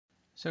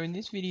So in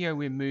this video,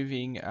 we're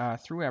moving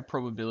through our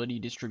probability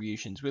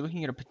distributions. We're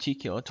looking at a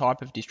particular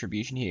type of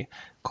distribution here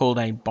called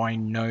a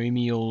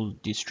binomial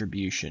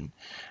distribution.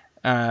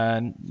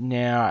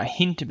 Now, a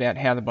hint about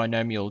how the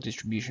binomial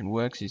distribution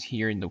works is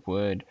here in the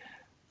word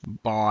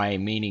bi,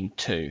 meaning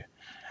two.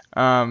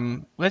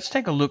 Let's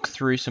take a look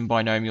through some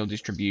binomial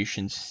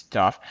distribution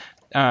stuff.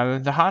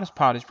 The hardest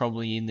part is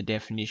probably in the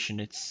definition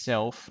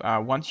itself.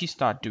 Once you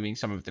start doing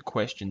some of the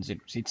questions,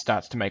 it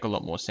starts to make a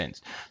lot more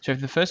sense. So if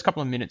the first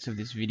couple of minutes of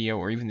this video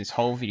or even this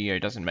whole video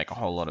doesn't make a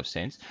whole lot of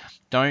sense,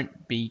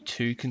 don't be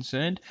too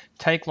concerned.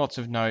 Take lots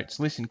of notes,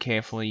 listen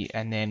carefully,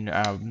 and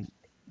then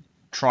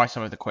try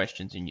some of the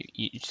questions, and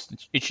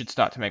it should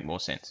start to make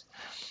more sense.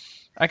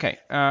 Okay,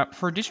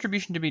 for a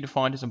distribution to be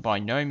defined as a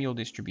binomial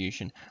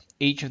distribution,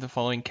 each of the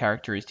following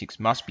characteristics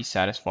must be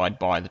satisfied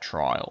by the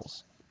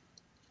trials.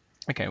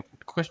 Okay,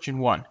 question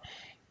 1.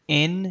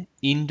 N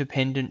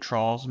independent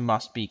trials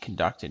must be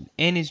conducted.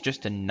 N is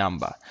just a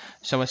number.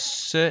 So a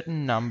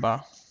certain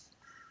number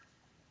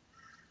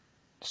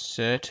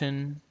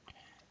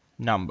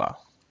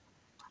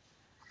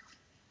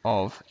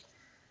of,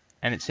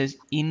 and it says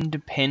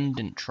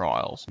independent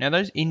trials. Now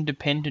those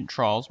independent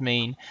trials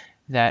mean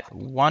that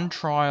one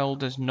trial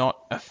does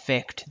not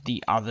affect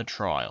the other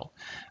trial.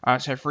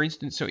 So for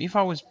instance, if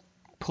I was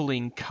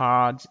pulling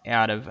cards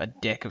out of a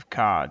deck of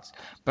cards,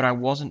 but I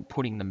wasn't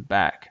putting them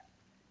back,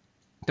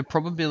 the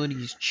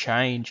probabilities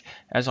change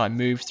as I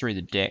move through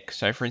the deck.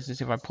 So for instance,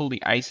 if I pull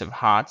the ace of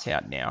hearts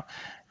out now,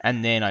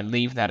 and then I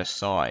leave that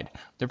aside,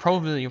 the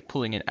probability of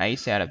pulling an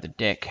ace out of the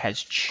deck has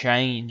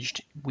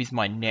changed with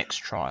my next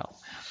trial.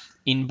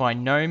 In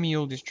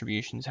binomial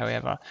distributions,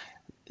 however,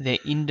 they're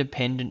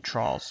independent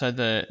trials. So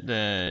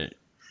the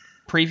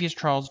previous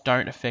trials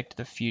don't affect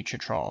the future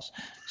trials.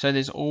 So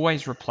there's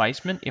always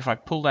replacement. If I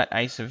pull that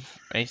ace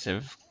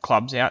of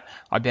clubs out,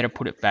 I better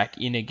put it back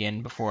in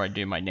again before I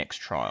do my next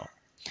trial.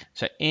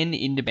 So N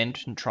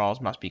independent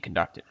trials must be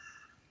conducted.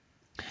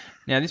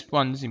 Now this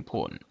one is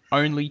important.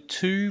 Only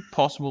two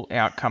possible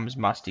outcomes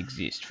must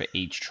exist for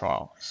each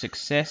trial: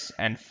 success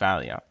and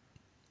failure.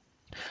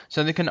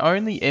 So there can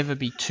only ever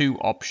be two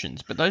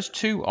options, but those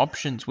two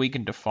options we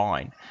can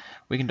define.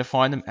 We can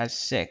define them as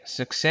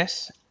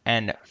success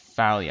and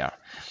failure.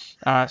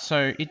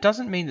 So it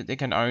doesn't mean that there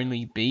can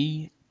only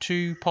be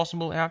two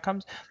possible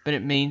outcomes, but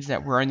it means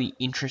that we're only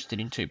interested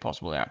in two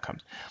possible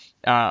outcomes.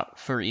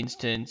 For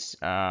instance,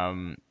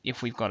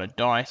 if we've got a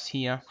dice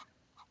here,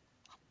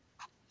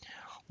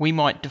 we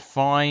might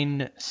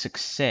define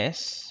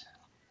success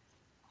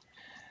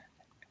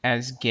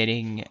as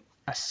getting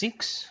a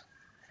 6,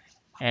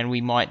 and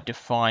we might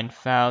define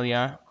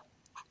failure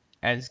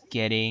as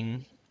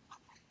getting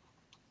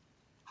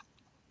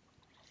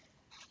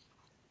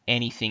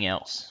anything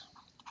else.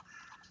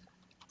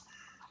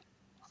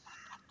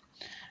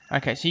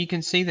 Okay, so you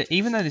can see that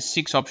even though there's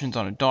 6 options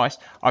on a dice,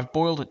 I've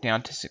boiled it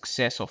down to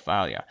success or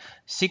failure.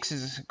 6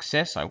 is a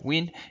success, I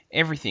win.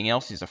 Everything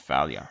else is a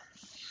failure.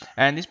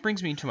 And this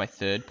brings me to my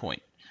third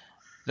point.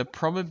 The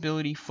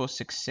probability for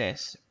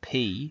success,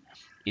 P,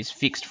 is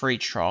fixed for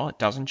each trial. It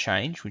doesn't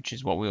change, which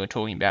is what we were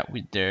talking about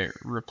with the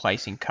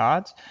replacing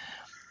cards.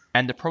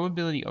 And the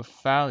probability of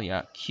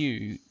failure,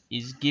 Q,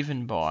 is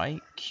given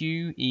by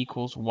Q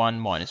equals 1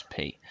 minus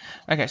P.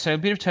 Okay, so a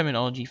bit of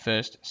terminology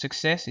first.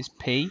 Success is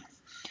P.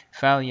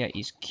 Failure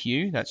is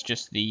Q. That's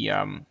just the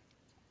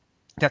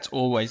that's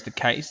always the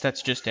case.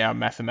 That's just our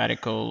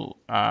mathematical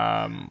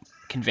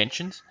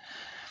conventions.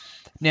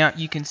 Now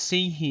you can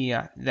see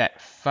here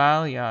that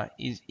failure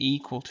is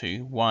equal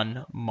to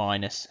 1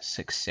 minus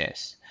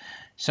success.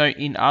 So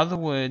in other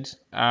words,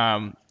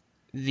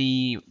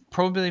 the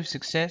probability of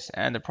success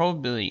and the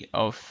probability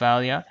of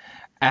failure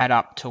add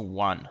up to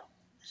 1.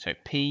 So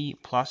P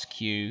plus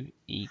Q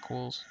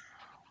equals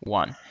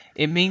 1.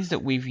 It means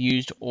that we've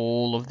used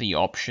all of the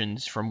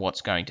options from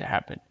what's going to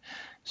happen.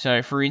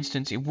 So for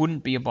instance, it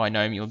wouldn't be a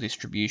binomial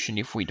distribution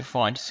if we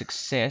defined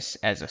success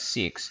as a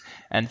 6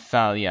 and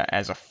failure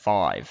as a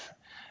 5.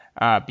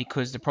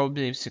 Because the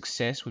probability of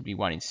success would be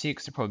 1 in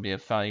 6, the probability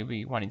of failure would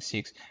be 1 in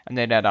 6, and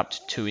they'd add up to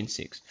 2 in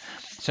 6.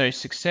 So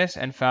success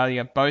and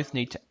failure both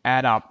need to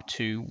add up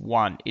to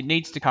 1. It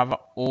needs to cover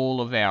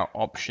all of our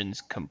options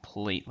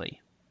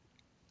completely.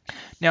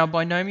 Now, a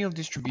binomial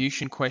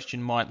distribution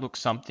question might look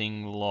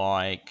something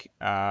like,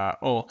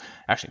 or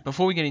actually,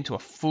 before we get into a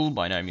full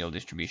binomial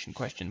distribution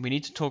question, we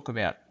need to talk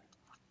about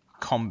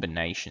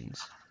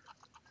combinations.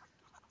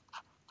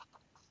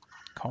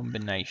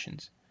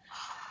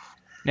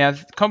 Now,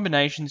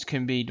 combinations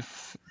can be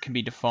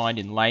defined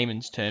in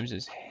layman's terms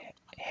as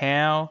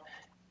how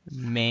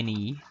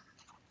many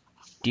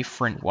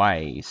different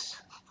ways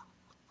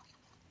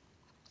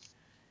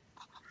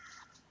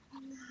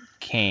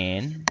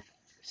can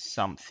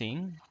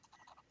something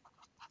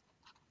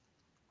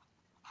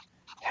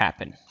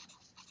happen.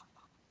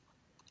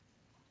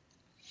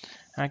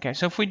 Okay,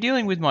 so if we're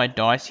dealing with my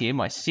dice here,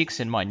 my 6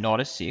 and my not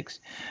a 6,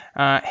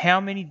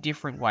 how many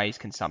different ways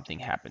can something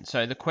happen?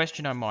 So the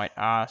question I might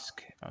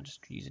ask, I'll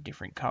just use a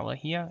different color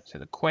here. So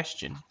the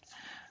question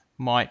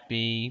might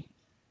be,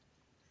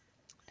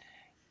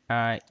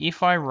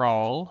 if I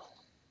roll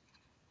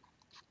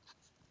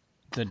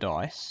the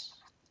dice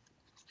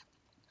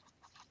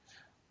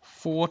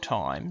 4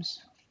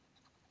 times,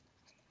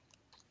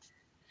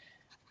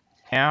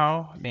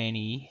 how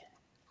many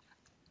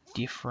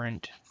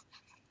different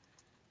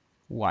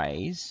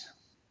ways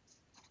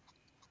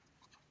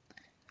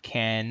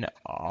can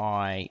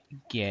I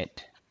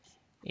get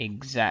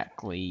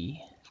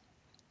exactly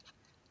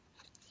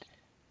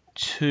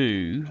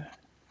 2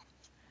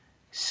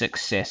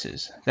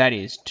 successes? That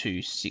is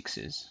 2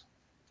 sixes.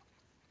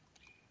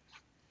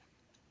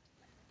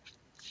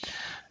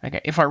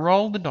 Okay, if I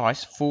roll the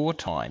dice 4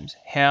 times,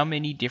 how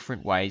many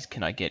different ways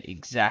can I get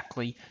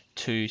exactly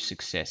 2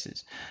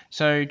 successes?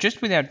 So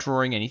just without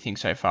drawing anything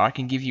so far, I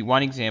can give you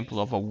one example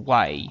of a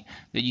way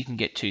that you can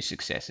get 2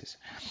 successes.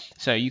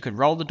 So you could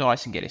roll the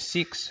dice and get a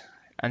 6,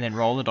 and then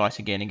roll the dice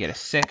again and get a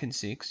second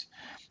 6,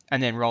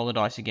 and then roll the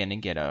dice again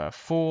and get a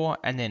 4,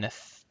 and then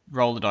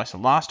roll the dice the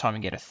last time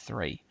and get a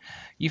 3.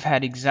 You've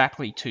had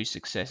exactly 2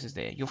 successes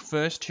there. Your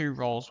first 2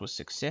 rolls were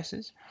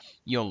successes.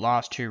 Your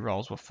last 2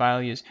 rolls were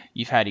failures.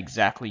 You've had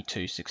exactly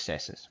 2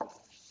 successes.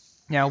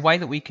 Now, a way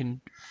that we can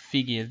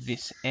figure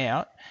this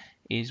out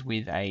is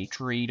with a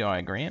tree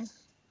diagram.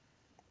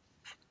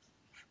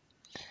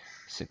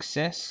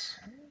 Success,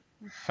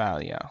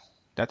 failure.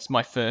 That's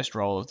my first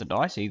roll of the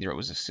dice. Either it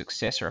was a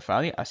success or a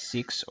failure, a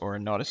 6 or a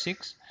not a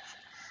 6.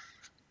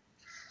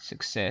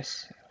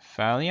 Success,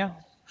 failure.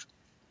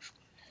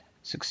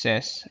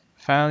 Success,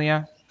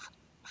 failure.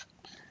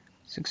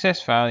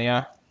 Success,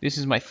 failure. This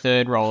is my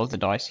third roll of the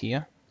dice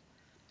here.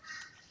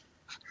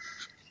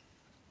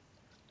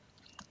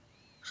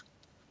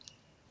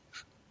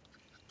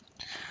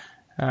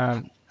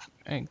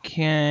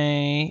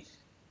 Okay.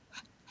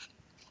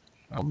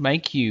 I'll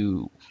make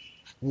you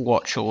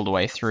watch all the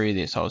way through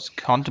this. I was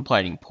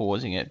contemplating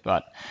pausing it,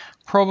 but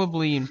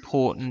probably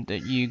important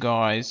that you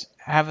guys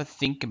have a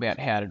think about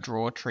how to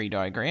draw tree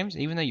diagrams,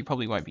 even though you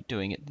probably won't be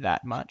doing it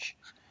that much.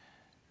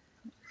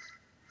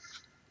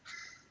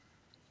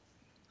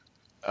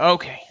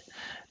 Okay,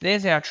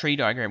 there's our tree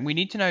diagram. We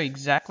need to know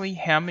exactly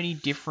how many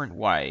different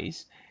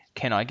ways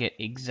can I get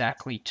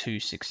exactly 2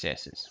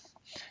 successes.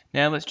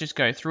 Now let's just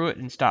go through it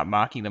and start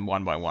marking them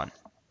one by one.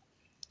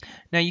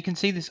 Now you can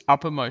see this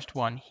uppermost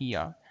one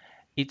here.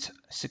 It's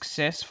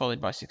success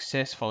followed by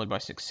success followed by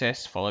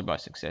success followed by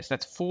success.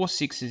 That's 4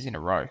 sixes in a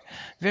row.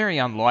 Very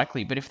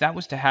unlikely, but if that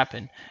was to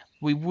happen,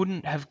 we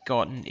wouldn't have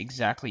gotten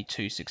exactly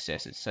 2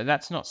 successes. So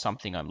that's not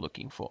something I'm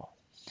looking for.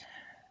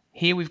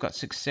 Here we've got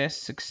success,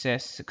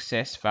 success,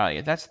 success,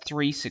 failure. That's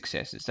 3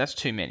 successes. That's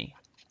too many.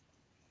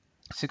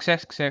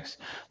 Success, success,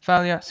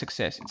 failure,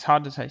 success. It's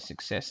hard to say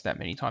success that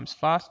many times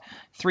fast.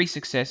 3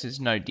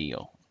 successes, no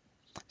deal.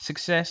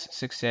 Success,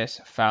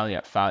 success,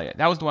 failure, failure.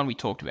 That was the one we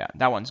talked about.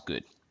 That one's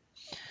good.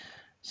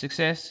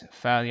 Success,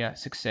 failure,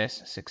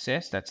 success,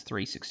 success. That's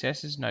 3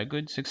 successes, no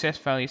good. Success,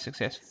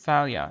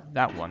 failure.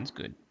 That one's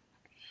good.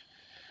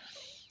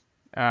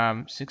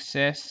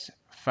 Success,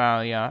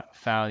 failure,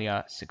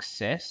 failure,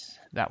 success.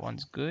 That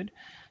one's good.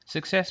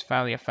 Success,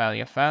 failure,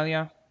 failure,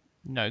 failure.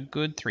 No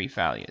good. 3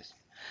 failures.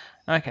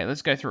 Okay,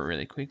 let's go through it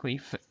really quickly.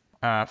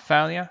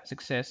 Failure,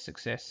 success,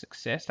 success,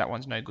 success. That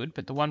one's no good,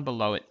 but the one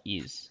below it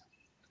is.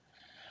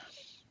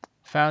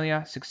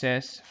 Failure,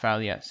 success,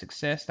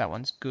 success. That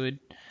one's good.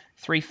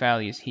 3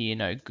 failures here,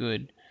 no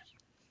good.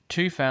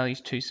 2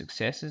 failures, 2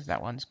 successes.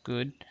 That one's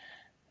good.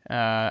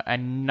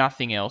 And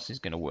nothing else is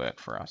going to work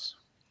for us.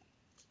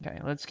 Okay,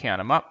 let's count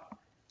them up.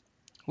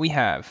 We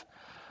have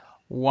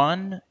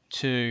 1,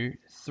 2,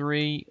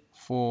 3,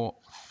 4,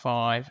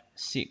 5,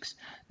 6.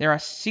 There are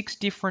 6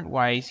 different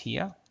ways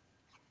here.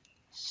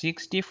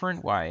 6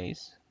 different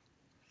ways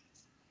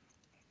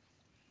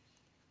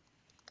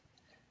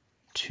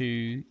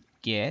to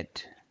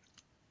get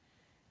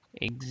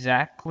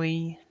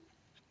exactly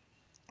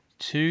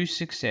 2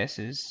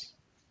 successes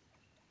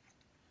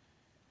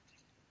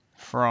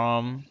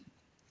from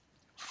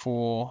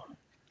 4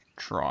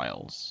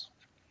 trials.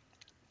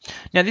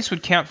 Now this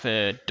would count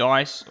for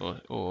dice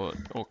or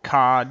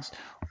cards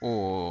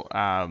or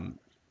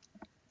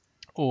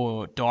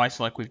dice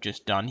like we've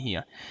just done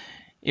here.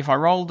 If I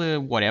roll the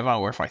whatever,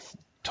 or if I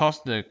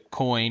toss the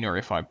coin, or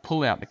if I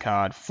pull out the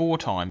card 4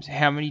 times,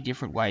 how many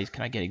different ways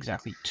can I get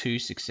exactly 2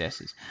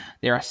 successes?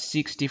 There are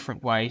 6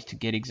 different ways to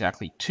get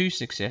exactly 2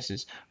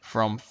 successes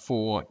from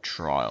 4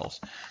 trials.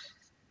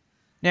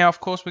 Now, of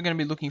course, we're going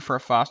to be looking for a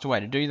faster way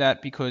to do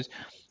that because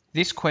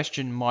this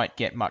question might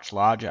get much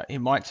larger. It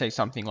might say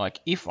something like,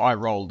 if I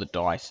roll the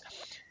dice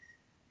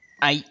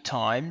 8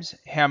 times,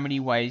 how many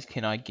ways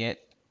can I get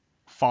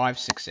 5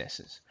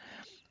 successes?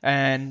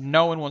 And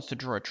no one wants to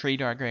draw a tree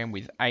diagram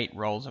with 8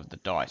 rolls of the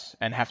dice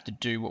and have to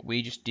do what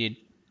we just did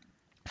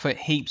for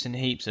heaps and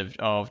heaps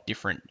of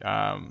different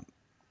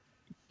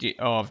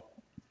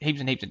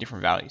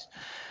different values.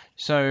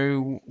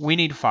 So we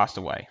need a faster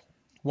way.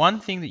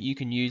 One thing that you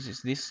can use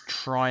is this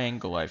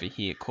triangle over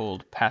here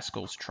called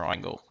Pascal's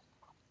triangle.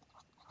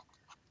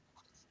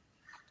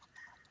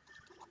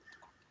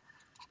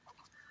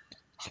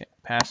 Okay,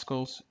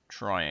 Pascal's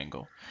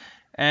triangle.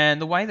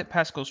 And the way that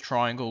Pascal's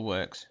triangle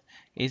works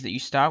is that you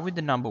start with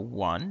the number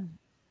 1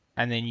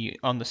 and then you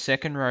on the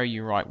second row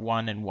you write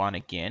 1 and 1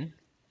 again,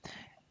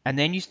 and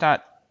then you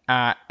start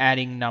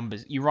adding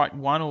numbers. You write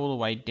 1 all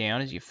the way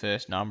down as your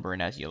first number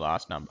and as your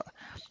last number.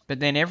 But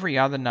then every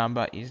other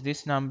number is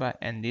this number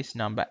and this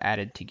number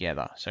added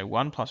together. So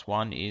 1 plus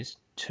 1 is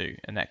 2,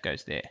 and that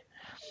goes there.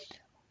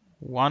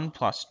 1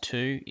 plus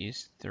 2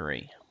 is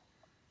 3.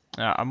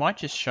 I might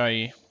just show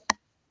you.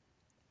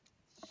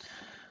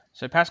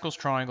 So Pascal's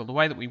triangle, the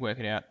way that we work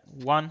it out,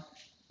 1,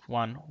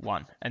 1,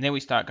 1. And then we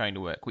start going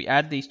to work. We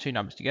add these two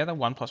numbers together.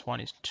 1 plus 1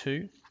 is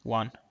 2,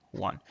 1,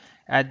 1.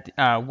 Add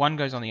 1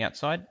 goes on the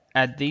outside.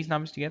 Add these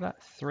numbers together,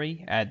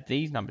 3. Add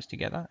these numbers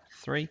together,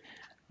 3,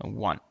 and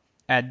 1.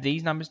 Add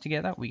these numbers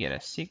together, we get a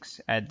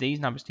 6. Add these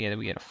numbers together,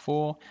 we get a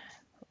 4,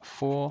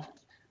 4,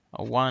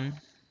 a 1,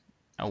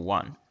 a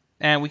 1.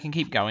 And we can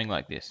keep going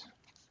like this.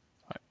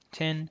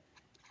 10,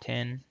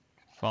 10,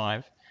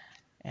 5,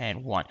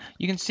 and 1.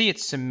 You can see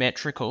it's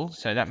symmetrical,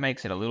 so that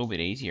makes it a little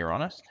bit easier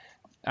on us.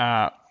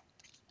 That's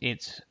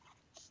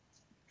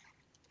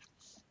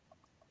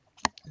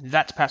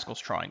Pascal's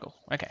triangle.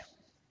 Okay.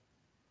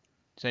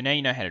 So now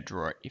you know how to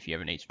draw it if you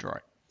ever need to draw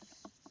it.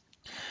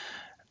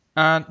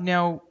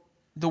 Now,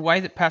 the way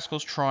that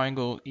Pascal's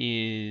triangle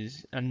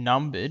is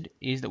numbered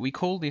is that we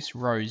call this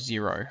row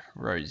 0,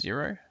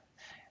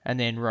 and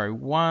then row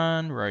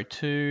 1, row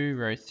 2,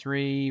 row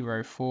 3,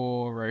 row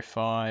 4, row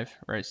 5,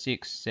 row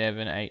 6,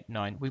 7, 8,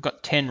 9. We've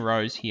got 10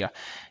 rows here.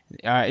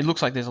 It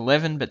looks like there's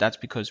 11, but that's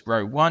because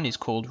row 1 is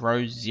called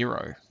row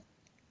 0.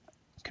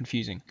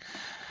 Confusing.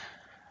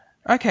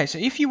 Okay, so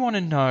if you want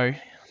to know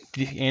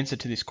the answer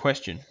to this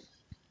question,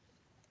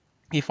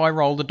 if I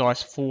roll the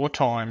dice 4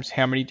 times,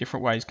 how many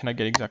different ways can I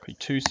get exactly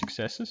 2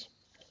 successes?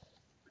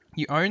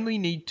 You only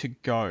need to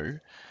go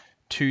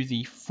to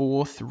the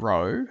 4th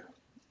row,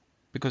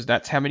 because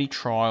that's how many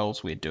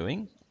trials we're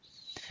doing.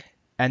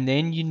 And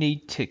then you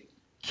need to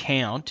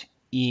count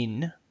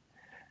in,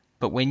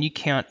 but when you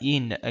count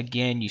in,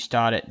 again, you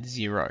start at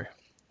 0.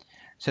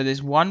 So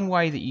there's one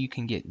way that you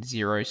can get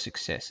 0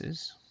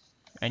 successes.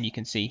 And you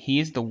can see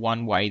here's the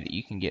one way that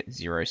you can get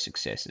 0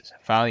 successes.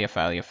 Failure,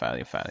 failure,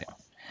 failure, failure.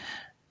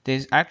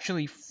 There's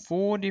actually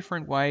 4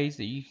 different ways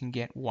that you can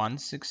get 1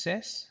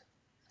 success.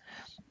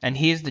 And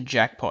here's the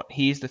jackpot.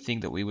 Here's the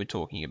thing that we were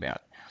talking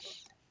about.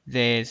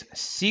 There's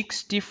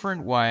 6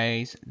 different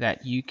ways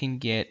that you can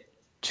get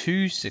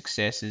 2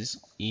 successes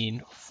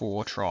in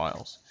 4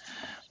 trials.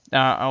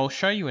 I'll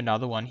show you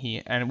another one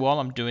here, and while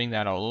I'm doing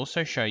that, I'll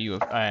also show you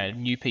a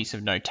new piece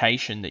of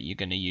notation that you're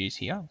going to use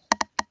here.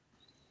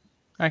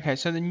 Okay,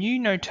 so the new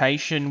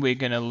notation we're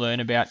going to learn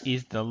about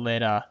is the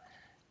letter,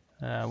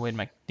 where'd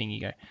my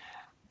thingy go?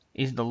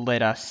 Is the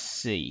letter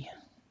C.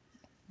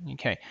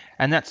 Okay,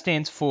 and that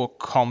stands for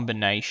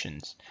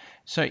combinations.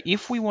 So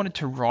if we wanted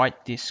to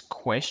write this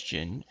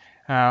question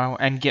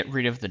and get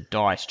rid of the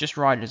dice, just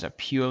write it as a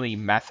purely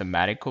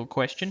mathematical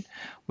question,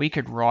 we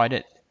could write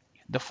it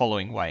the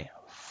following way: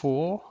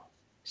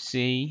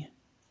 4C2.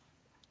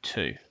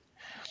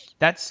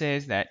 That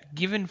says that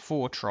given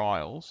 4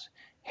 trials,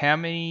 how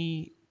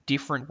many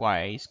different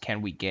ways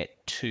can we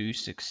get 2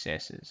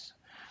 successes?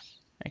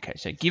 Okay,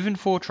 so given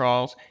 4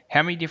 trials,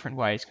 how many different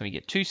ways can we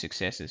get 2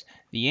 successes?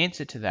 The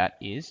answer to that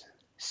is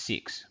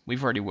 6.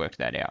 We've already worked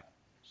that out.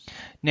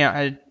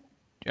 Now,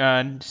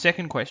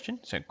 second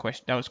question, so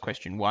that was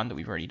question 1 that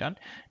we've already done.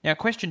 Now,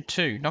 question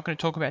 2, not going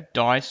to talk about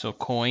dice or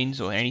coins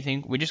or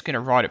anything. We're just going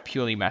to write it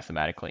purely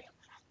mathematically.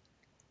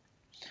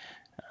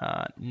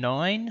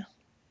 9,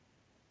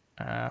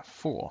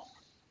 4.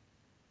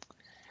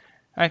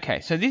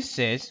 Okay, so this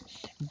says,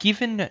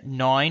 given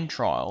 9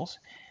 trials,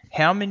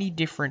 how many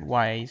different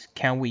ways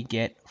can we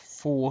get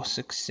 4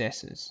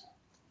 successes?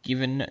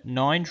 Given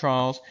 9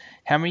 trials,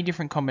 how many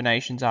different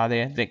combinations are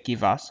there that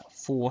give us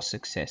 4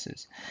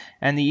 successes?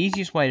 And the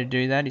easiest way to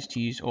do that is to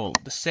use, or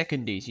the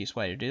second easiest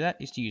way to do that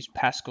is to use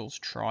Pascal's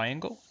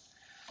triangle.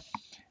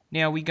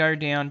 Now we go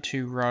down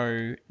to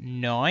row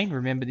 9.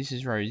 Remember, this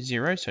is row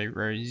 0. So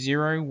row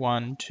 0,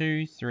 1,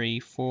 2, 3,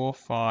 4,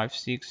 5,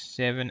 6,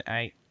 7,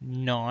 8,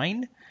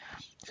 9.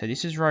 So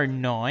this is row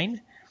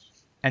 9.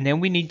 And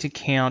then we need to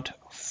count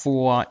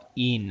 4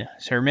 in.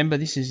 So remember,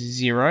 this is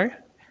 0,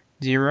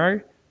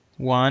 0,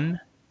 1,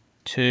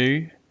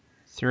 2,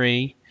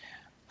 3,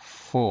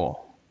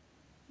 4.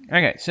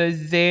 Okay, so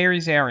there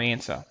is our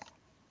answer.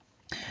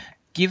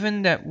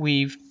 Given that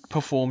we've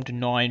performed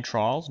 9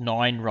 trials,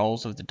 9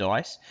 rolls of the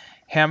dice,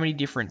 how many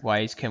different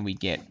ways can we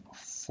get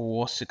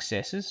 4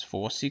 successes,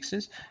 4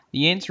 sixes?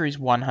 The answer is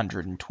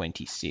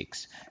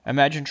 126.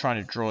 Imagine trying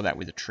to draw that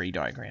with a tree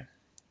diagram.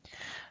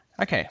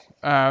 Okay,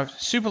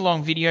 super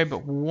long video,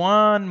 but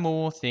one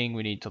more thing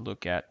we need to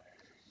look at.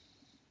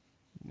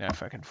 Now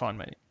if I can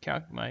find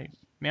my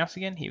mouse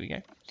again, here we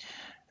go.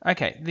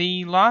 Okay,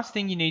 the last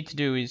thing you need to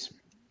do is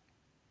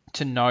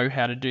to know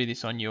how to do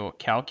this on your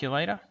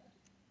calculator.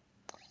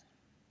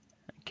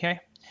 Okay,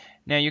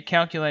 now your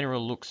calculator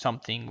will look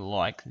something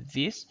like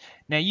this.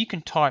 Now you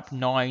can type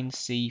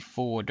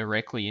 9C4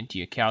 directly into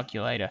your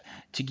calculator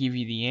to give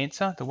you the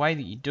answer. The way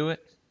that you do it,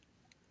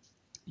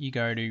 you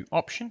go to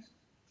Option,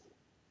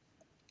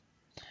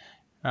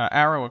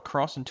 arrow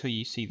across until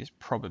you see this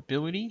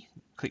probability.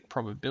 Click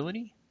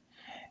probability.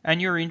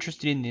 And you're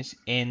interested in this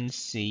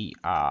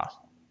NCR.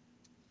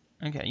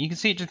 Okay, you can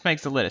see it just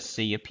makes the letter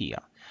C appear.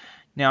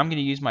 Now I'm going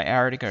to use my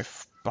arrow to go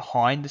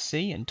behind the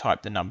C and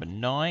type the number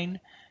 9.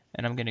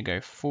 And I'm going to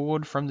go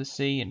forward from the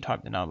C and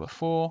type the number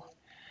 4.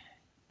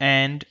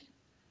 And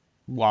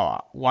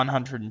voila,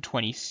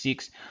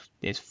 126.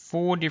 There's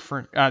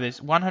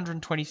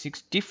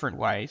 126 different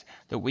ways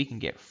that we can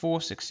get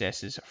 4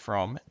 successes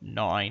from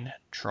 9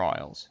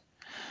 trials.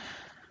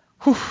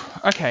 Whew.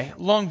 Okay,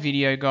 long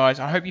video, guys.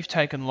 I hope you've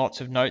taken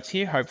lots of notes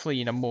here.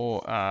 Hopefully in a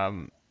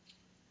more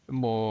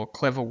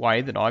clever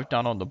way than I've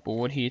done on the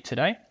board here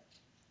today.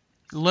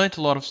 Learned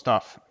a lot of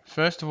stuff.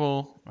 First of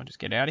all, I'll just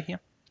get out of here.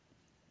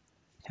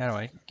 How do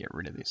I get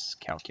rid of this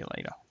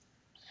calculator?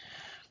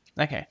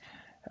 Okay.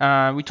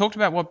 We talked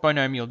about what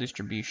binomial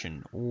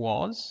distribution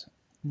was.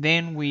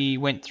 Then we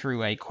went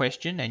through a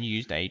question and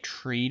used a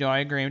tree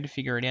diagram to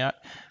figure it out.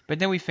 But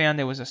then we found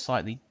there was a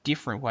slightly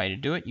different way to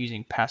do it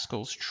using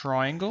Pascal's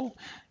triangle.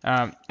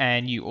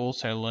 And you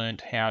also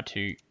learned how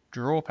to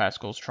draw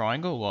Pascal's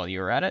triangle while you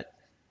were at it.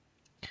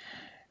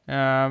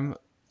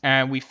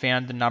 And we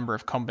found the number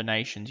of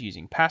combinations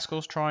using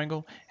Pascal's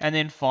triangle. And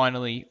then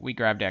finally, we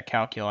grabbed our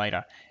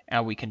calculator,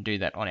 and we can do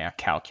that on our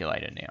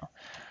calculator now.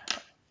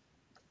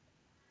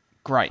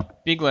 Great,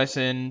 big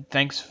lesson.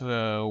 Thanks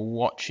for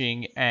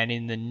watching. And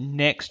in the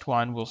next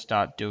one, we'll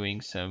start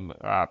doing some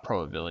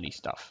probability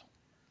stuff.